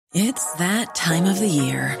It's that time of the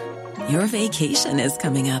year. Your vacation is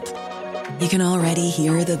coming up. You can already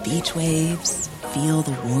hear the beach waves, feel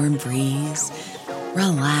the warm breeze,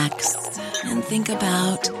 relax, and think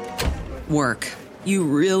about work. You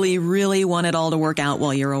really, really want it all to work out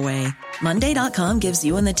while you're away. Monday.com gives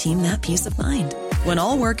you and the team that peace of mind. When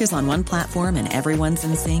all work is on one platform and everyone's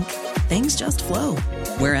in sync, things just flow.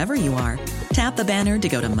 Wherever you are, tap the banner to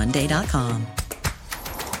go to Monday.com.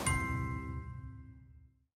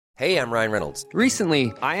 Hey, I'm Ryan Reynolds.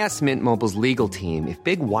 Recently, I asked Mint Mobile's legal team if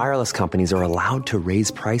big wireless companies are allowed to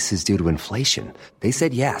raise prices due to inflation. They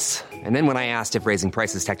said yes. And then when I asked if raising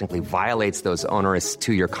prices technically violates those onerous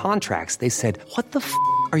 2-year contracts, they said, "What the f***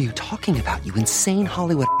 are you talking about, you insane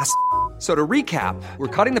Hollywood ass?" So to recap, we're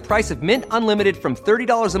cutting the price of Mint Unlimited from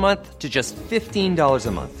 $30 a month to just $15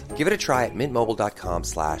 a month. Give it a try at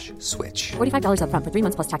mintmobile.com/switch. $45 up front for 3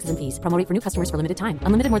 months plus taxes and fees. Promo rate for new customers for limited time.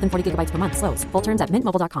 Unlimited more than 40 gigabytes per month. Slows full terms at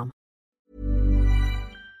mintmobile.com.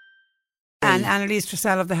 And Annalise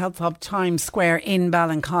Trussell of the Health Hub Times Square in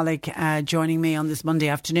Ballincollig joining me on this Monday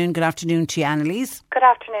afternoon. Good afternoon to you, Annalise. Good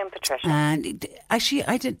afternoon, Patricia. And actually,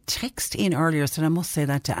 I did text in earlier, so I must say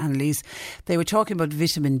that to Annalise. They were talking about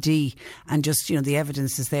vitamin D and just, you know, the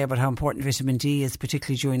evidence is there about how important vitamin D is,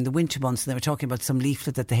 particularly during the winter months. And they were talking about some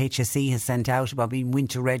leaflet that the HSE has sent out about being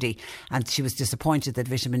winter ready. And she was disappointed that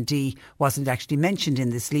vitamin D wasn't actually mentioned in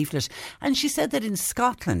this leaflet. And she said that in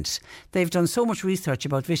Scotland, they've done so much research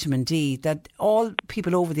about vitamin D that all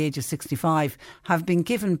people over the age of 65 have been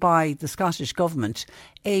given by the Scottish Government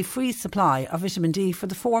a free supply of vitamin D for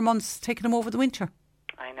the 4 months taking them over the winter.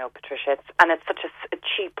 I know, Patricia. It's such a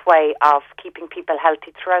cheap way of keeping people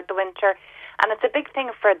healthy throughout the winter. And it's a big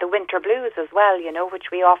thing for the winter blues as well, you know, which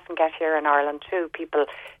we often get here in Ireland too. People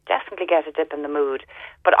definitely get a dip in the mood.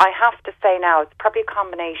 But I have to say now, it's probably a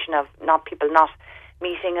combination of people not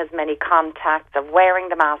meeting as many contacts, of wearing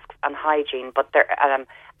the masks and hygiene, but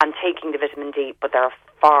and taking the vitamin D, but there are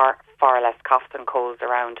far, far less coughs and colds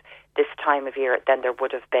around this time of year than there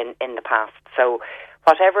would have been in the past. So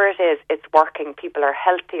whatever it is, it's working. People are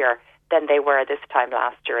healthier than they were this time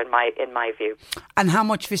last year, in my view. And how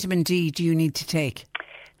much vitamin D do you need to take?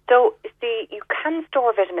 So, see, you can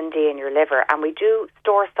store vitamin D in your liver, and we do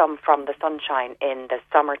store some from the sunshine in the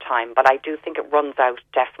summertime, but I do think it runs out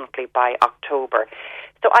definitely by October.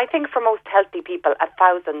 So I think for most healthy people,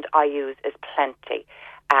 1,000 IUs is plenty.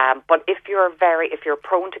 But if you're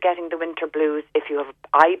prone to getting the winter blues, if you have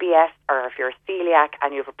IBS or if you're celiac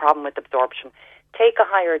and you have a problem with absorption, take a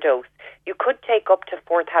higher dose. You could take up to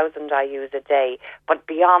 4,000 IUs a day, but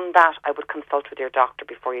beyond that, I would consult with your doctor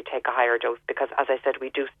before you take a higher dose because, as I said, we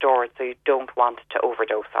do store it, so you don't want to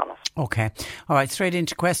overdose on it. Okay. All right, straight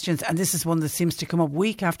into questions. And this is one that seems to come up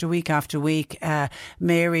week after week after week.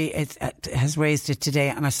 Mary has raised it today,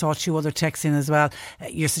 and I saw 2 other texts in as well.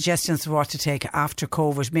 Your suggestions for what to take after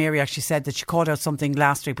COVID. Mary actually said that she caught out something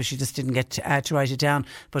last week, but she just didn't get to write it down.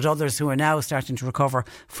 But others who are now starting to recover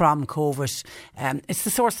from COVID. It's the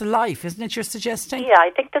source of life, isn't it, you're suggesting? Yeah, I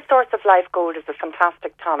think the source of life gold is a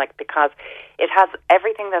fantastic tonic because it has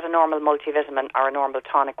everything that a normal multivitamin or a normal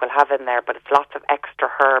tonic will have in there, but it's lots of extra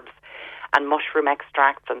herbs and mushroom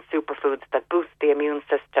extracts and superfoods that boost the immune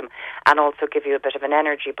system and also give you a bit of an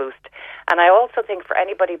energy boost. And I also think for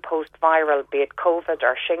anybody post-viral, be it COVID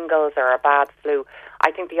or shingles or a bad flu, I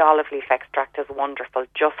think the olive leaf extract is wonderful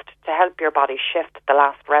just to help your body shift the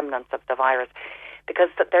last remnants of the virus. Because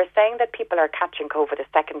they're saying that people are catching COVID a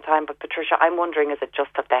second time, but Patricia, I'm wondering, is it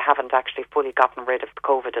just that they haven't actually fully gotten rid of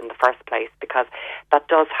COVID in the first place? Because that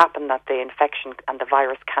does happen, that the infection and the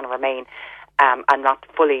virus can remain and not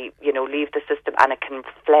fully, leave the system, and it can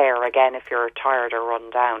flare again if you're tired or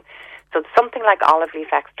run down. So something like olive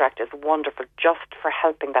leaf extract is wonderful just for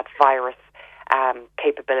helping that virus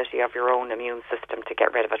capability of your own immune system to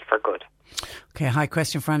get rid of it for good. Okay, hi,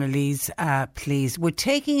 question for Annalise, please. Would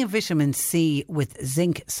taking a vitamin C with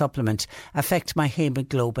zinc supplement affect my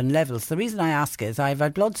haemoglobin levels? The reason I ask is I've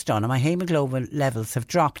had bloods done and my haemoglobin levels have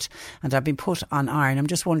dropped and I've been put on iron. I'm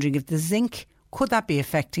just wondering if the zinc, could that be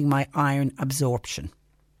affecting my iron absorption?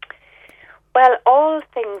 Well, all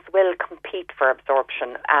things will compete for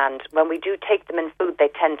absorption, and when we do take them in food, they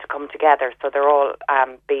tend to come together. So they're all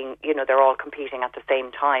they're all competing at the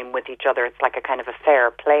same time with each other. It's like a kind of a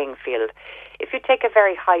fair playing field. If you take a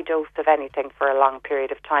very high dose of anything for a long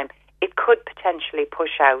period of time, it could potentially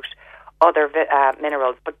push out other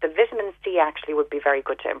minerals. But the vitamin C actually would be very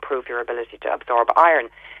good to improve your ability to absorb iron.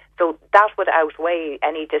 So that would outweigh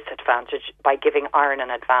any disadvantage by giving iron an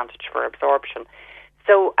advantage for absorption.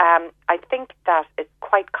 So I think that it's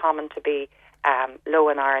quite common to be low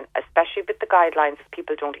in iron, especially with the guidelines if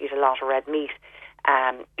people don't eat a lot of red meat.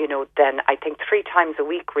 then I think 3 times a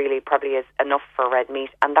week really probably is enough for red meat,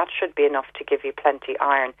 and that should be enough to give you plenty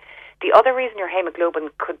iron. The other reason your hemoglobin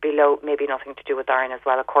could be low, maybe nothing to do with iron as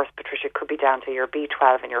well, of course, Patricia, could be down to your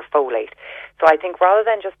B12 and your folate. So I think rather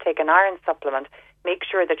than just take an iron supplement, make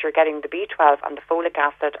sure that you're getting the B12 and the folic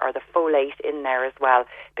acid or the folate in there as well,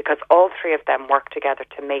 because all 3 of them work together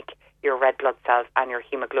to make your red blood cells and your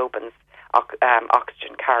hemoglobin's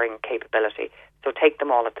oxygen carrying capability. So take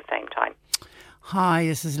them all at the same time. Hi,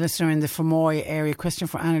 this is a listener in the Fermoy area. Question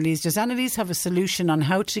for Annalise. Does Annalise have a solution on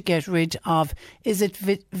how to get rid of, is it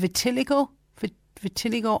vitiligo?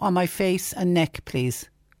 Vitiligo on my face and neck, please.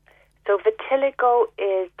 So vitiligo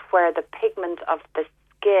is where the pigment of the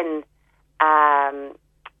skin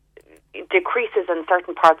decreases in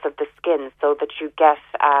certain parts of the skin so that you get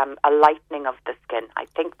a lightening of the skin. I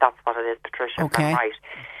think that's what it is, Patricia, if I'm right.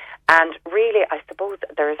 And really, I suppose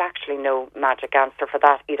there is actually no magic answer for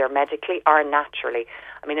that, either medically or naturally.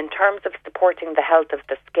 I mean, in terms of supporting the health of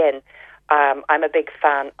the skin, I'm a big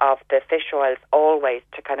fan of the fish oils always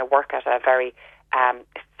to kind of work at a very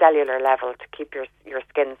cellular level to keep your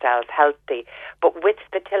skin cells healthy. But with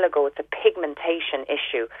vitiligo, it's a pigmentation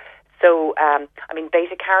issue. So,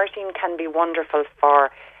 beta-carotene can be wonderful for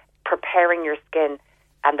preparing your skin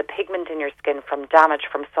and the pigment in your skin from damage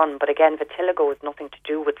from sun. But again, vitiligo has nothing to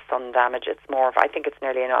do with sun damage. It's more of, I think it's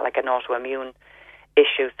nearly like an autoimmune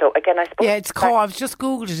issue. So again, I suppose... Yeah, I've just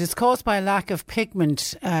Googled it. It's caused by a lack of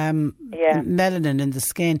pigment, melanin in the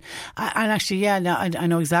skin. And actually, I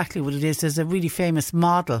know exactly what it is. There's a really famous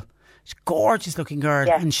model. She's a gorgeous looking girl,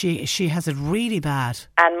 and she has it really bad.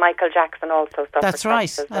 And Michael Jackson also suffered. That's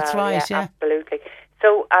right. That's right. Yeah, absolutely.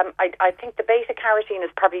 So I think the beta-carotene is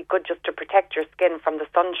probably good just to protect your skin from the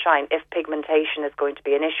sunshine if pigmentation is going to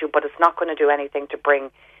be an issue, but it's not going to do anything to bring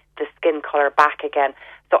the skin colour back again.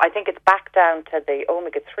 So I think it's back down to the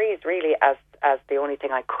omega-3s really as the only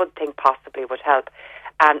thing I could think possibly would help.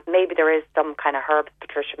 And maybe there is some kind of herbs,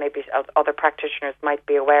 Patricia, maybe other practitioners might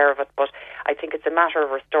be aware of it, but I think it's a matter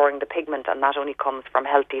of restoring the pigment, and that only comes from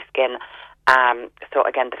healthy skin. So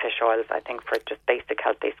again, the fish oils, I think, for just basic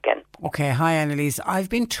healthy skin. Okay, hi Annalise. I've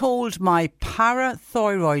been told my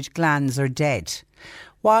parathyroid glands are dead.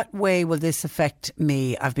 What way will this affect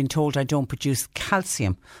me? I've been told I don't produce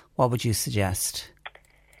calcium. What would you suggest?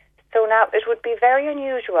 So now, it would be very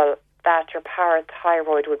unusual that your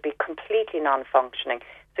parathyroid would be completely non-functioning.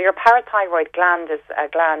 So your parathyroid gland is a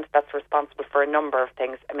gland that's responsible for a number of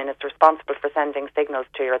things. I mean, it's responsible for sending signals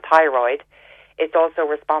to your thyroid. It's also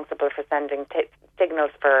responsible for sending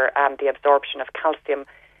signals for the absorption of calcium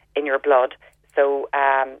in your blood. So,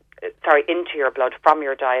 into your blood from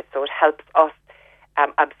your diet. So it helps us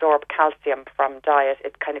absorb calcium from diet.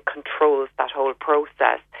 It kind of controls that whole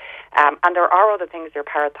process. And there are other things your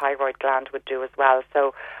parathyroid gland would do as well.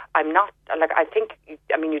 So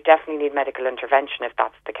you definitely need medical intervention if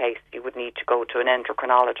that's the case. You would need to go to an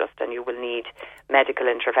endocrinologist and you will need medical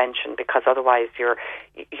intervention because otherwise your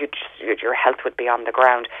health would be on the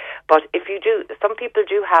ground. But if you do, some people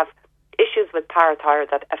do have issues with parathyroid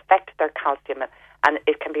that affect their calcium, and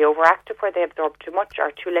it can be overactive where they absorb too much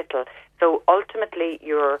or too little. So ultimately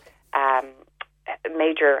your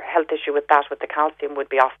major health issue with the calcium would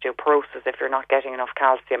be osteoporosis if you're not getting enough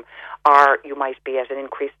calcium, or you might be at an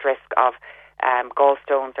increased risk of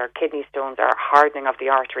gallstones or kidney stones or hardening of the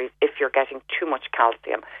arteries if you're getting too much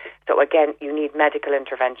calcium. So again, you need medical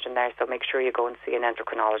intervention there, so make sure you go and see an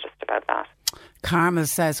endocrinologist about that. Carmel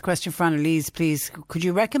says, question for Annalise, please. Could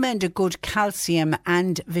you recommend a good calcium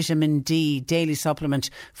and vitamin D daily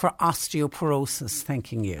supplement for osteoporosis?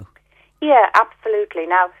 Thanking you. Yeah, absolutely.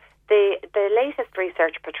 Now, the latest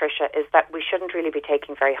research, Patricia, is that we shouldn't really be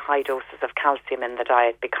taking very high doses of calcium in the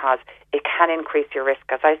diet because it can increase your risk,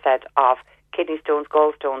 as I said, of kidney stones,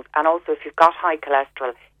 gallstones, and also if you've got high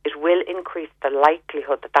cholesterol, it will increase the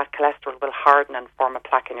likelihood that cholesterol will harden and form a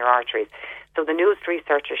plaque in your arteries. So the newest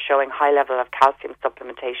research is showing high level of calcium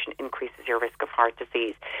supplementation increases your risk of heart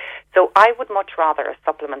disease. So I would much rather a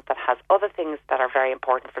supplement that has other things that are very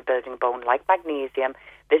important for building bone, like magnesium.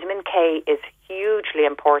 Vitamin K is hugely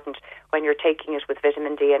important when you're taking it with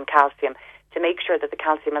vitamin D and calcium to make sure that the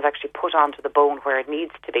calcium is actually put onto the bone where it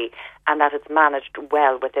needs to be and that it's managed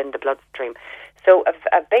well within the bloodstream. So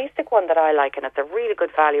a basic one that I like, and it's a really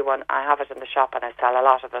good value one, I have it in the shop and I sell a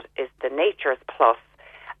lot of it, is the Nature's Plus.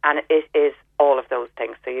 And it is all of those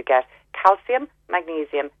things. So you get calcium,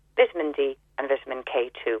 magnesium, vitamin D and vitamin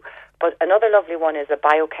K2. But another lovely one is a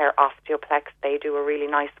BioCare Osteoplex. They do a really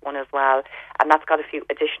nice one as well. And that's got a few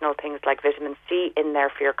additional things like vitamin C in there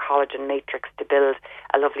for your collagen matrix to build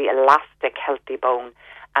a lovely elastic, healthy bone.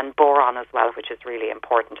 And boron as well, which is really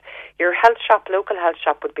important. Your health shop, local health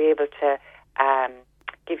shop, would be able to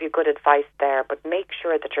give you good advice there, but make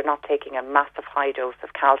sure that you're not taking a massive high dose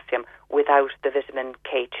of calcium without the vitamin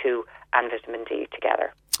K2 and vitamin D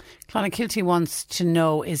together. Clonakilty wants to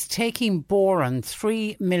know, is taking boron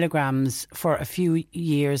 3 milligrams for a few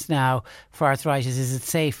years now for arthritis, is it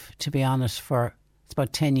safe to be on it for it's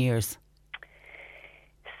about 10 years?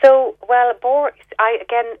 So, well,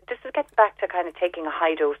 this is getting back to kind of taking a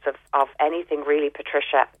high dose of anything really,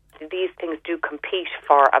 Patricia. These things do compete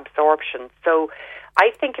for absorption. So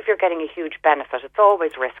I think if you're getting a huge benefit, it's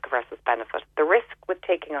always risk versus benefit. The risk with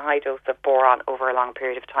taking a high dose of boron over a long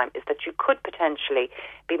period of time is that you could potentially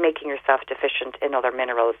be making yourself deficient in other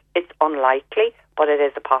minerals. It's unlikely, but it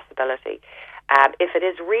is a possibility. If it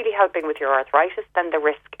is really helping with your arthritis, then the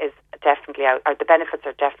risk is definitely the benefits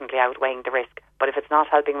are definitely outweighing the risk. But if it's not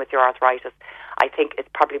helping with your arthritis, I think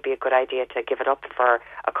it'd probably be a good idea to give it up for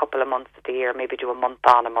a couple of months of the year, maybe do a month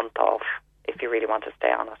on, a month off, if you really want to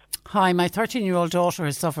stay on it. Hi, my 13-year-old daughter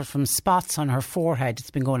has suffered from spots on her forehead.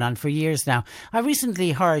 It's been going on for years now. I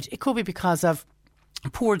recently heard it could be because of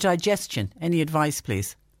poor digestion. Any advice,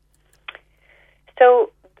 please?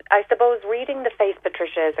 So I suppose reading the face,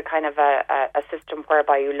 Patricia, is a kind of a system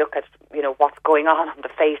whereby you look at, what's going on the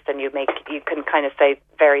face, and you can kind of say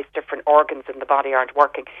various different organs in the body aren't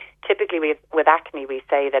working. Typically with acne, we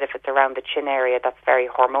say that if it's around the chin area, that's very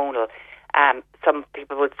hormonal. Some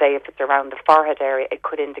people would say if it's around the forehead area, it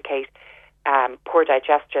could indicate poor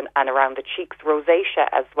digestion, and around the cheeks, rosacea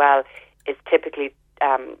as well is typically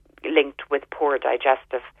linked with poor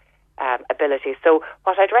digestive ability. So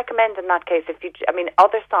what I'd recommend in that case,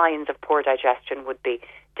 other signs of poor digestion would be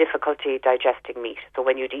difficulty digesting meat. So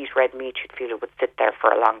when you'd eat red meat, you'd feel it would sit there for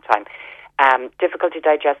a long time. Difficulty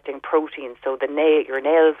digesting protein, so your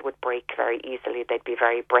nails would break very easily, they'd be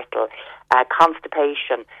very brittle.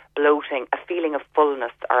 Constipation, bloating, a feeling of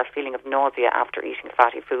fullness or a feeling of nausea after eating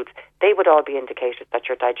fatty foods, they would all be indicators that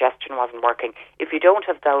your digestion wasn't working. If you don't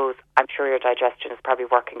have those, I'm sure your digestion is probably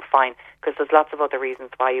working fine, because there's lots of other reasons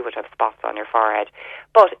why you would have spots on your forehead.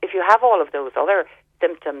 But if you have all of those other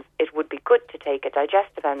symptoms, it would be good to take a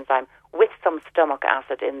digestive enzyme with some stomach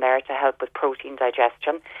acid in there to help with protein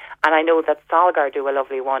digestion. And I know that Solgar do a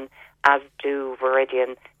lovely one, as do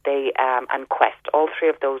Viridian, and Quest. All three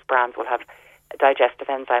of those brands will have a digestive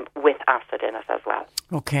enzyme with acid in it as well.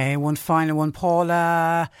 Okay, one final one,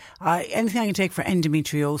 Paula. Anything I can take for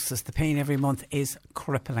endometriosis? The pain every month is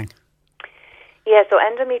crippling. Yeah, so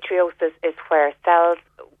endometriosis is where cells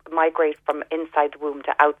migrate from inside the womb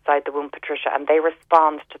to outside the womb, Patricia, and they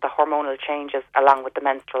respond to the hormonal changes along with the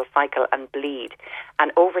menstrual cycle and bleed.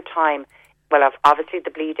 And over time, obviously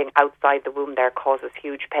the bleeding outside the womb there causes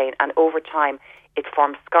huge pain, and over time it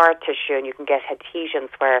forms scar tissue, and you can get adhesions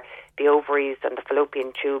where the ovaries and the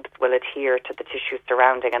fallopian tubes will adhere to the tissue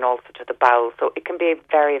surrounding and also to the bowel. So it can be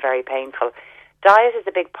very, very painful. Diet is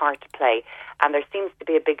a big part to play, and there seems to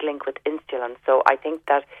be a big link with insulin. So I think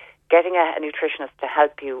that getting a nutritionist to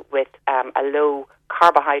help you with a low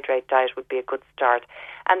carbohydrate diet would be a good start.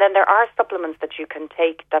 And then there are supplements that you can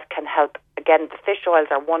take that can help. Again, the fish oils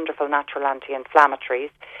are wonderful natural anti-inflammatories,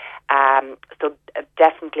 so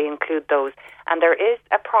definitely include those. And there is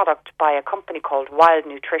a product by a company called Wild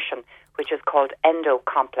Nutrition, which is called Endo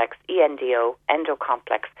Complex, ENDO, Endo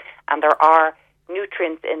Complex. And there are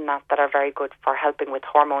nutrients in that are very good for helping with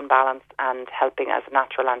hormone balance and helping as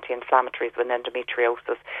natural anti-inflammatories with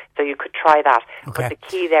endometriosis. So you could try that. Okay. But the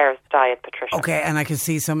key there is diet, Patricia. Okay, and I can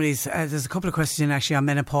see somebody's, there's a couple of questions actually on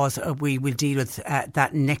menopause. We will deal with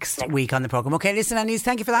that next week on the programme. Okay, listen, Annalise,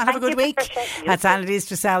 thank you for that. Have a good week. Patricia. That's Annalise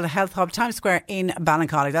Dressel, the Health Hub, Times Square in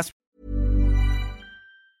Ballincollig. That's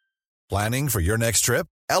Planning for your next trip?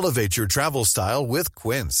 Elevate your travel style with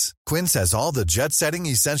Quince. Quince has all the jet-setting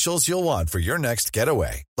essentials you'll want for your next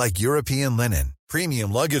getaway, like European linen,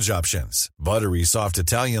 premium luggage options, buttery soft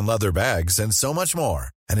Italian leather bags, and so much more.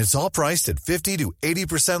 And it's all priced at 50 to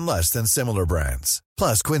 80% less than similar brands.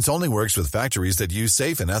 Plus, Quince only works with factories that use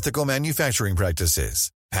safe and ethical manufacturing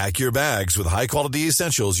practices. Pack your bags with high-quality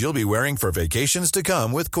essentials you'll be wearing for vacations to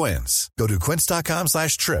come with Quince. Go to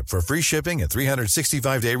quince.com/trip for free shipping and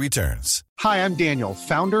 365-day returns. Hi, I'm Daniel,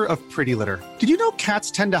 founder of Pretty Litter. Did you know cats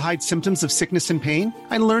tend to hide symptoms of sickness and pain?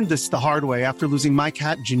 I learned this the hard way after losing my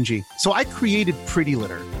cat, Gingy. So I created Pretty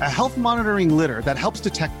Litter, a health monitoring litter that helps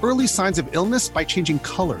detect early signs of illness by changing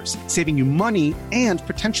colors, saving you money and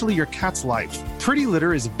potentially your cat's life. Pretty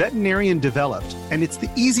Litter is veterinarian developed, and it's the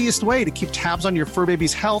easiest way to keep tabs on your fur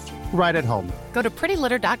baby's health right at home. Go to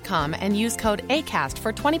prettylitter.com and use code ACAST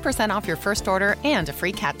for 20% off your first order and a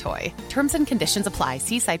free cat toy. Terms and conditions apply.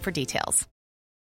 See site for details.